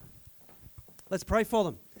Let's pray for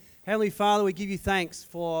them. Heavenly Father, we give you thanks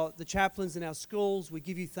for the chaplains in our schools. We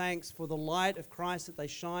give you thanks for the light of Christ that they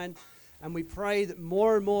shine. And we pray that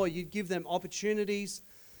more and more you'd give them opportunities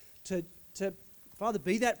to Father,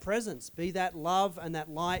 be that presence, be that love and that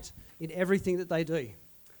light in everything that they do.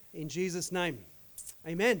 In Jesus' name,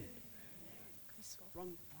 amen.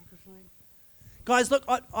 Wrong microphone. Guys, look,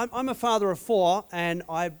 I'm a father of 4, and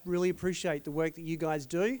I really appreciate the work that you guys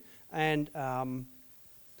do. And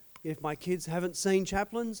if my kids haven't seen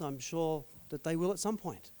Chaplains, I'm sure that they will at some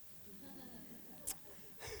point.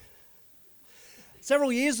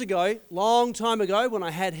 Several years ago, long time ago, when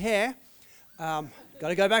I had hair, got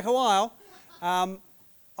to go back a while, I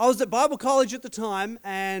was at Bible college at the time,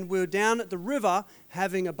 and we were down at the river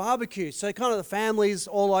having a barbecue. So kind of the families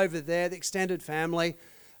all over there, the extended family.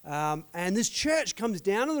 And this church comes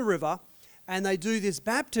down to the river, and they do this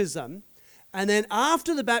baptism. And then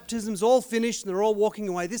after the baptism's all finished and they're all walking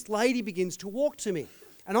away, this lady begins to walk to me.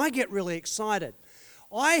 And I get really excited.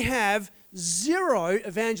 I have zero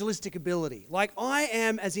evangelistic ability. Like, I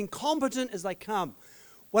am as incompetent as they come.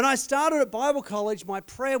 When I started at Bible college, my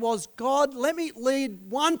prayer was, God, let me lead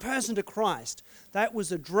one person to Christ. That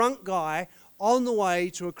was a drunk guy on the way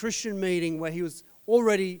to a Christian meeting where he was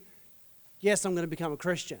already, yes, I'm going to become a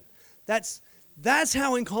Christian. That's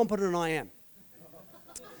how incompetent I am.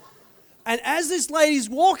 And as this lady's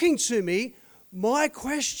walking to me,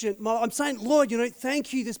 I'm saying, Lord,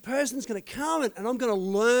 thank you. This person's going to come and I'm going to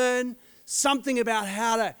learn something about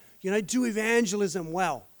how to, do evangelism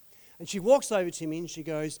well. And she walks over to me and she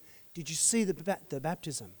goes, did you see the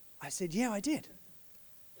baptism? I said, yeah, I did.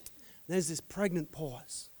 And there's this pregnant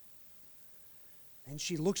pause. And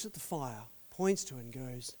she looks at the fire, points to it and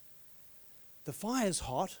goes, the fire's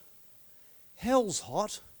hot, hell's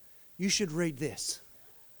hot, you should read this.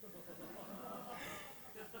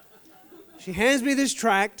 She hands me this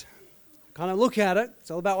tract, kind of look at it, it's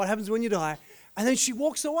all about what happens when you die, and then she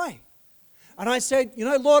walks away. And I said,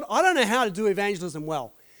 Lord, I don't know how to do evangelism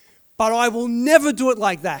well, but I will never do it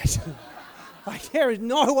like that. Like, there is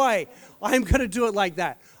no way I am going to do it like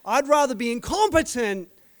that. I'd rather be incompetent.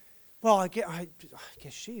 Well, I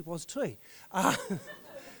guess she was too.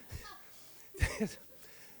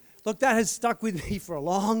 Look, that has stuck with me for a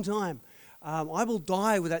long time. I will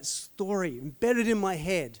die with that story embedded in my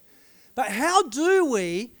head. But how do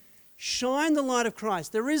we shine the light of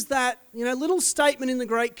Christ? There is that, little statement in the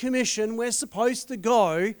Great Commission, we're supposed to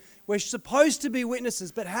go, we're supposed to be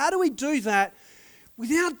witnesses. But how do we do that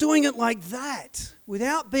without doing it like that?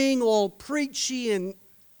 Without being all preachy and,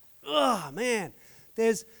 man.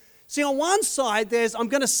 On one side, I'm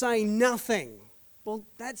going to say nothing. Well,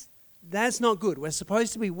 that's not good. We're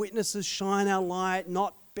supposed to be witnesses, shine our light,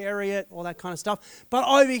 not bury it, all that kind of stuff. But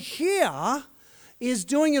over here is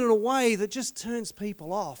doing it in a way that just turns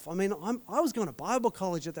people off. I mean, I was going to Bible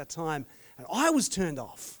college at that time, and I was turned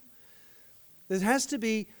off. There has to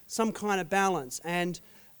be some kind of balance. And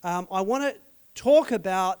I want to talk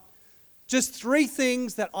about just 3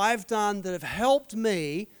 things that I've done that have helped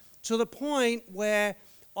me to the point where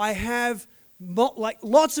I have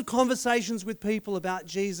lots of conversations with people about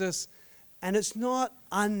Jesus, and it's not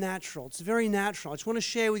unnatural. It's very natural. I just want to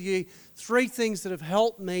share with you 3 things that have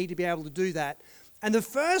helped me to be able to do that. And the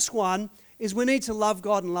first one is we need to love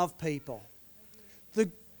God and love people.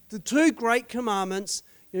 The 2 great commandments,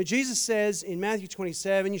 Jesus says in Matthew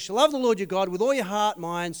 27, you shall love the Lord your God with all your heart,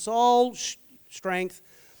 mind, soul, strength.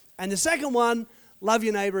 And the second one, love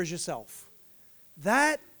your neighbor as yourself.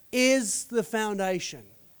 That is the foundation.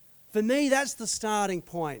 For me, that's the starting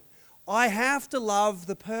point. I have to love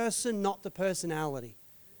the person, not the personality.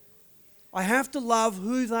 I have to love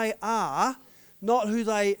who they are, not who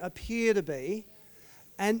they appear to be.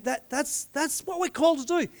 And that's what we're called to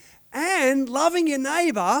do. And loving your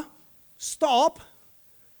neighbor,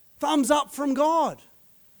 thumbs up from God.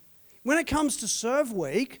 When it comes to Serve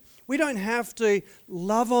Week, we don't have to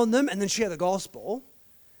love on them and then share the gospel.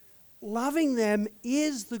 Loving them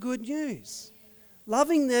is the good news.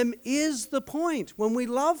 Loving them is the point. When we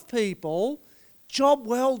love people, job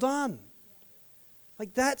well done.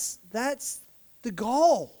 Like that's the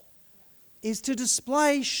goal. Is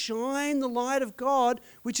to shine the light of God,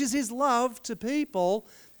 which is His love to people,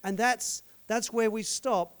 and that's where we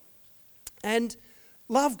stop. And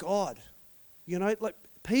love God.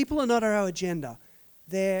 People are not our agenda.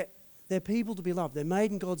 They're people to be loved. They're made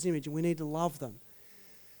in God's image, and we need to love them.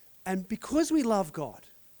 And because we love God,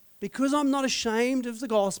 because I'm not ashamed of the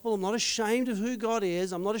gospel, I'm not ashamed of who God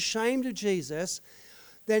is, I'm not ashamed of Jesus,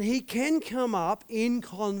 then He can come up in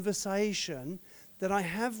conversation that I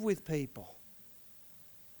have with people.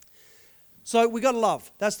 So we got to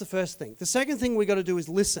love. That's the first thing. The second thing we got to do is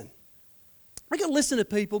listen. We can listen to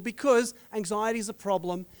people because anxiety is a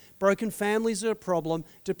problem, broken families are a problem,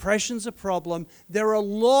 depression's a problem. There are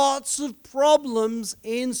lots of problems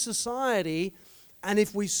in society, and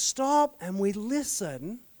if we stop and we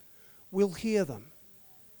listen, we'll hear them.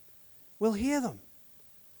 We'll hear them.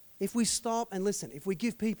 If we stop and listen, if we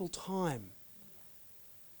give people time.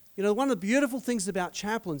 You know, one of the beautiful things about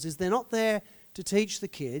chaplains is they're not there to teach the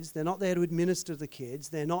kids, they're not there to administer the kids,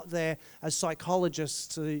 they're not there as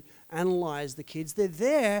psychologists to analyze the kids. They're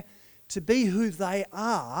there to be who they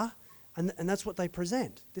are, and that's what they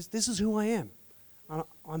present. This is who I am.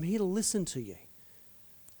 I'm here to listen to you.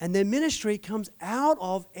 And their ministry comes out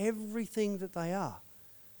of everything that they are.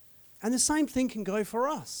 And the same thing can go for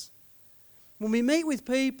us. When we meet with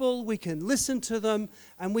people, we can listen to them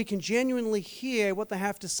and we can genuinely hear what they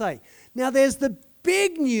have to say. Now there's the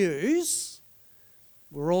big news.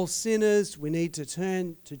 We're all sinners. We need to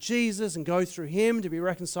turn to Jesus and go through Him to be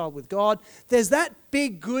reconciled with God. There's that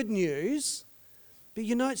big good news. But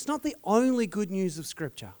you know, it's not the only good news of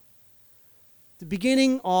Scripture. The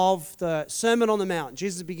beginning of the Sermon on the Mount,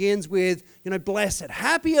 Jesus begins with, blessed,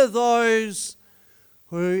 happy are those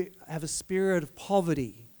who have a spirit of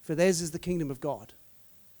poverty, for theirs is the kingdom of God.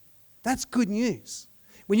 That's good news.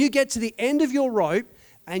 When you get to the end of your rope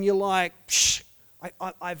and you're like,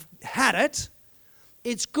 I've had it,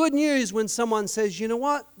 it's good news when someone says, you know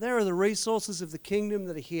what? There are the resources of the kingdom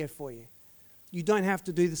that are here for you. You don't have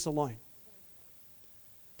to do this alone.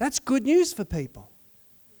 That's good news for people.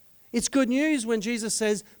 It's good news when Jesus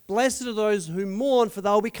says, blessed are those who mourn, for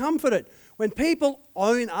they'll be comforted. When people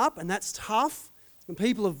own up, and that's tough, when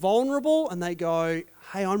people are vulnerable and they go,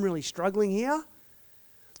 hey, I'm really struggling here,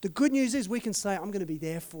 the good news is we can say, I'm going to be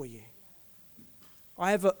there for you. I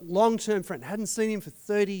have a long-term friend, hadn't seen him for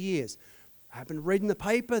 30 years. I happened to read in the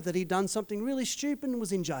paper that he'd done something really stupid and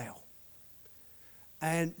was in jail.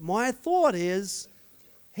 And my thought is,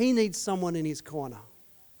 he needs someone in his corner.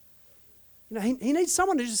 He needs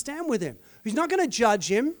someone to just stand with him, who's not going to judge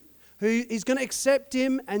him, who is going to accept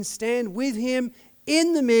him and stand with him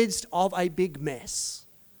in the midst of a big mess.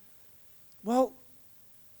 Well,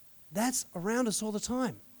 that's around us all the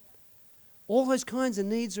time. All those kinds of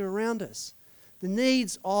needs are around us. The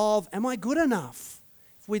needs of, am I good enough?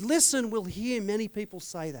 If we listen, we'll hear many people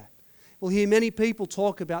say that. We'll hear many people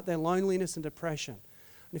talk about their loneliness and depression.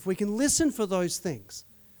 And if we can listen for those things,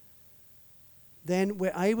 then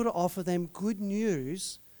we're able to offer them good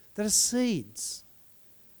news that are seeds.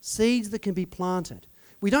 Seeds that can be planted.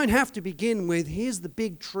 We don't have to begin with, here's the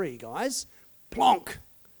big tree, guys. Plonk.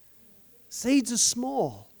 Seeds are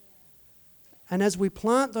small. And as we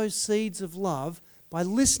plant those seeds of love, by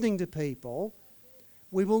listening to people,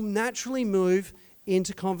 we will naturally move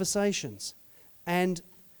into conversations. And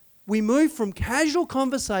we move from casual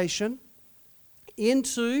conversation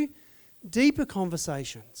into deeper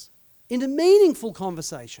conversations, into meaningful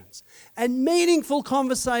conversations. And meaningful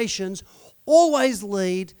conversations always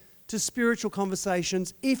lead to spiritual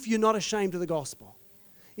conversations if you're not ashamed of the gospel.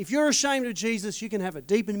 If you're ashamed of Jesus, you can have it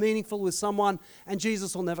deep and meaningful with someone and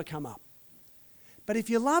Jesus will never come up. But if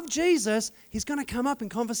you love Jesus, He's going to come up in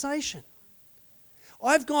conversation.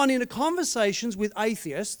 I've gone into conversations with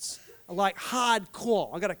atheists, like hardcore.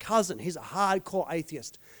 I've got a cousin, he's a hardcore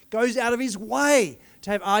atheist. Goes out of his way to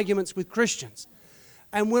have arguments with Christians.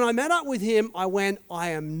 And when I met up with him, I went, I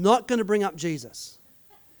am not going to bring up Jesus.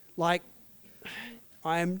 Like,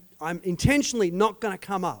 I'm intentionally not going to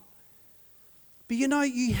come up. But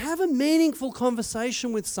you have a meaningful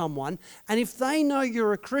conversation with someone, and if they know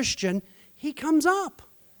you're a Christian, he comes up.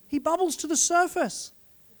 He bubbles to the surface.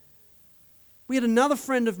 We had another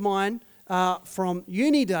friend of mine from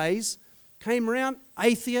uni days, came around,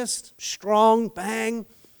 atheist, strong, bang,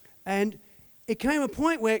 and it came a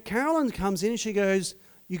point where Carolyn comes in and she goes,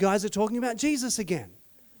 you guys are talking about Jesus again.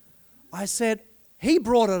 I said, he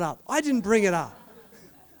brought it up. I didn't bring it up.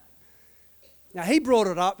 Now, he brought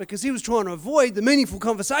it up because he was trying to avoid the meaningful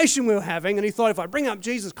conversation we were having, and he thought if I bring up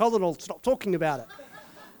Jesus, Colin will stop talking about it.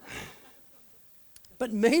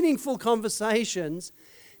 But meaningful conversations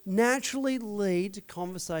naturally lead to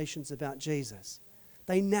conversations about Jesus.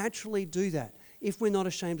 They naturally do that if we're not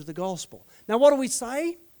ashamed of the gospel. Now, what do we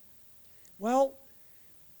say? Well,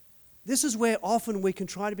 this is where often we can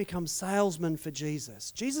try to become salesmen for Jesus.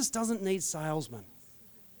 Jesus doesn't need salesmen.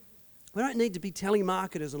 We don't need to be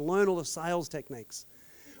telemarketers and learn all the sales techniques.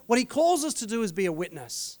 What He calls us to do is be a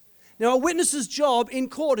witness. Now, a witness's job in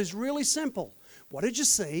court is really simple. What did you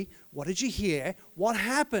see? What did you hear? What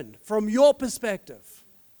happened from your perspective?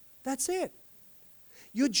 That's it.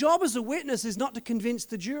 Your job as a witness is not to convince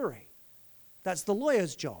the jury. That's the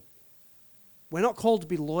lawyer's job. We're not called to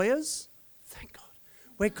be lawyers. Thank God.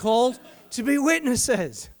 We're called to be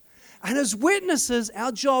witnesses. And as witnesses,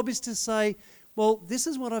 our job is to say, well, this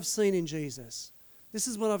is what I've seen in Jesus. This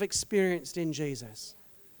is what I've experienced in Jesus.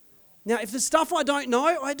 Now, if there's stuff I don't know,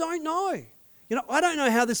 I don't know. I don't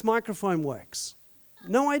know how this microphone works.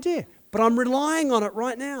 No idea. But I'm relying on it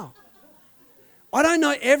right now. I don't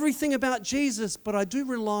know everything about Jesus, but I do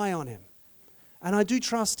rely on him. And I do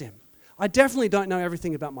trust him. I definitely don't know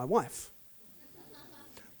everything about my wife.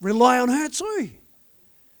 Rely on her too.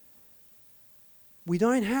 We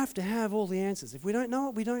don't have to have all the answers. If we don't know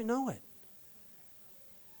it, we don't know it.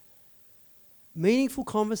 Meaningful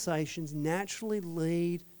conversations naturally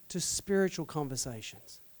lead to spiritual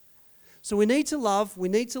conversations. So we need to love, we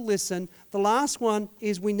need to listen. The last one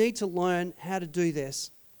is we need to learn how to do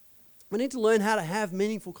this. We need to learn how to have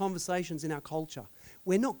meaningful conversations in our culture.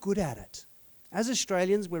 We're not good at it. As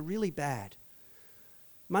Australians, we're really bad.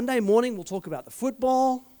 Monday morning, we'll talk about the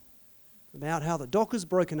football, about how the Dockers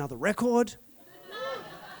broke another record.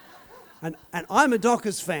 And I'm a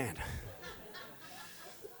Dockers fan.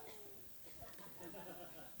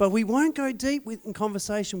 But we won't go deep in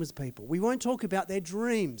conversation with people. We won't talk about their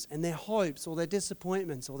dreams and their hopes or their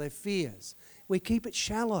disappointments or their fears. We keep it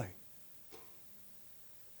shallow.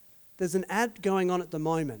 There's an ad going on at the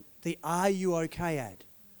moment, the Are You OK ad.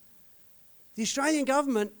 The Australian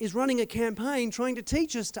government is running a campaign trying to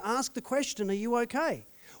teach us to ask the question, are you okay?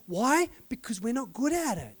 Why? Because we're not good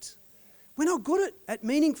at it. We're not good at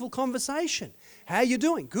meaningful conversation. How are you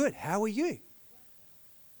doing? Good. How are you?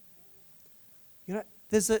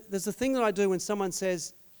 There's a thing that I do when someone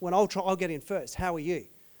says, I'll get in first, how are you?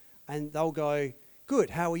 And they'll go, good,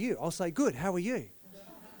 how are you? I'll say, good, how are you?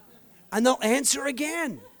 And they'll answer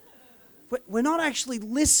again. But we're not actually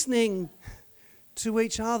listening to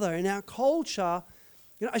each other. In our culture,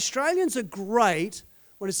 Australians are great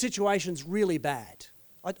when a situation's really bad.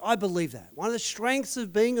 I believe that. One of the strengths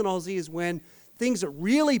of being an Aussie is when things are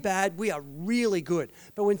really bad, we are really good.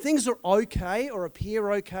 But when things are okay or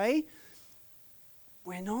appear okay,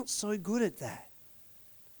 we're not so good at that.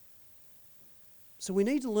 So we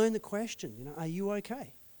need to learn the question, are you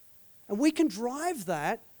okay? And we can drive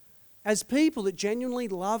that as people that genuinely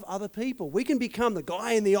love other people. We can become the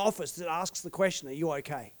guy in the office that asks the question, are you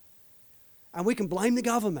okay? And we can blame the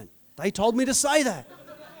government. They told me to say that.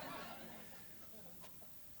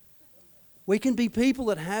 We can be people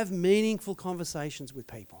that have meaningful conversations with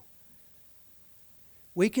people.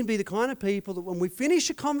 We can be the kind of people that when we finish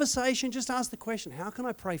a conversation, just ask the question, how can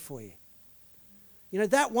I pray for you?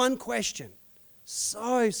 That one question,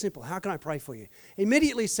 so simple, how can I pray for you?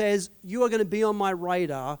 Immediately says, you are going to be on my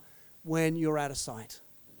radar when you're out of sight.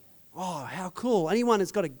 Oh, how cool. Anyone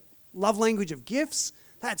that's got a love language of gifts,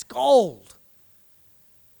 that's gold.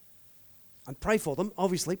 And pray for them,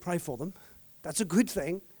 obviously, pray for them. That's a good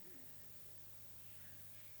thing.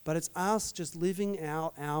 But it's us just living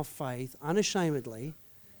out our faith unashamedly,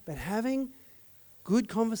 but having good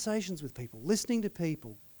conversations with people, listening to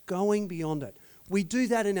people, going beyond it. We do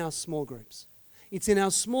that in our small groups. It's in our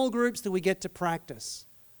small groups that we get to practice.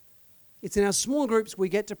 It's in our small groups we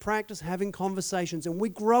get to practice having conversations, and we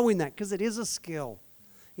grow in that because it is a skill.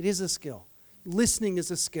 It is a skill. Listening is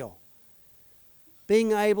a skill.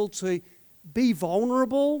 Being able to be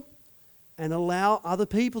vulnerable and allow other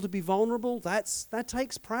people to be vulnerable, that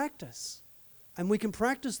takes practice. And we can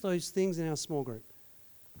practice those things in our small group.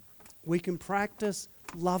 We can practice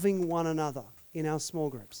loving one another in our small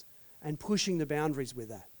groups and pushing the boundaries with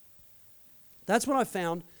that. That's what I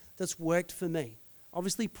found that's worked for me.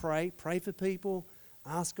 Obviously pray for people,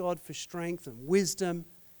 ask God for strength and wisdom.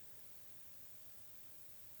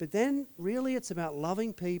 But then really it's about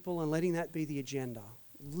loving people and letting that be the agenda,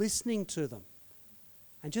 listening to them.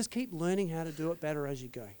 And just keep learning how to do it better as you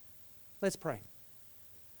go. Let's pray.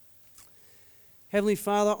 Heavenly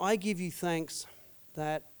Father, I give you thanks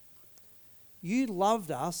that you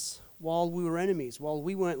loved us while we were enemies, while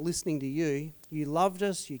we weren't listening to you. You loved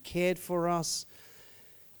us, you cared for us.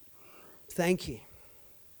 Thank you.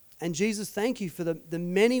 And Jesus, thank you for the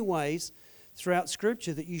many ways throughout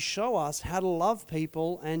Scripture that you show us how to love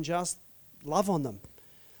people and just love on them.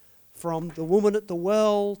 From the woman at the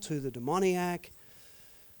well to the demoniac,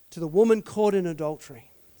 to the woman caught in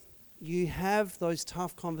adultery. You have those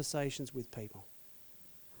tough conversations with people.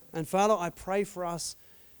 And Father, I pray for us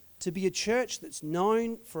to be a church that's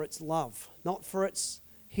known for its love, not for its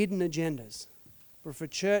hidden agendas, but for a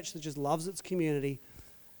church that just loves its community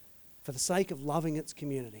for the sake of loving its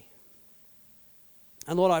community.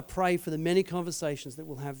 And Lord, I pray for the many conversations that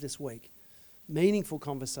we'll have this week, meaningful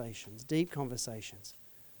conversations, deep conversations.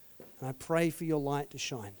 And I pray for your light to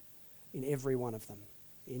shine in every one of them.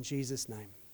 In Jesus' name.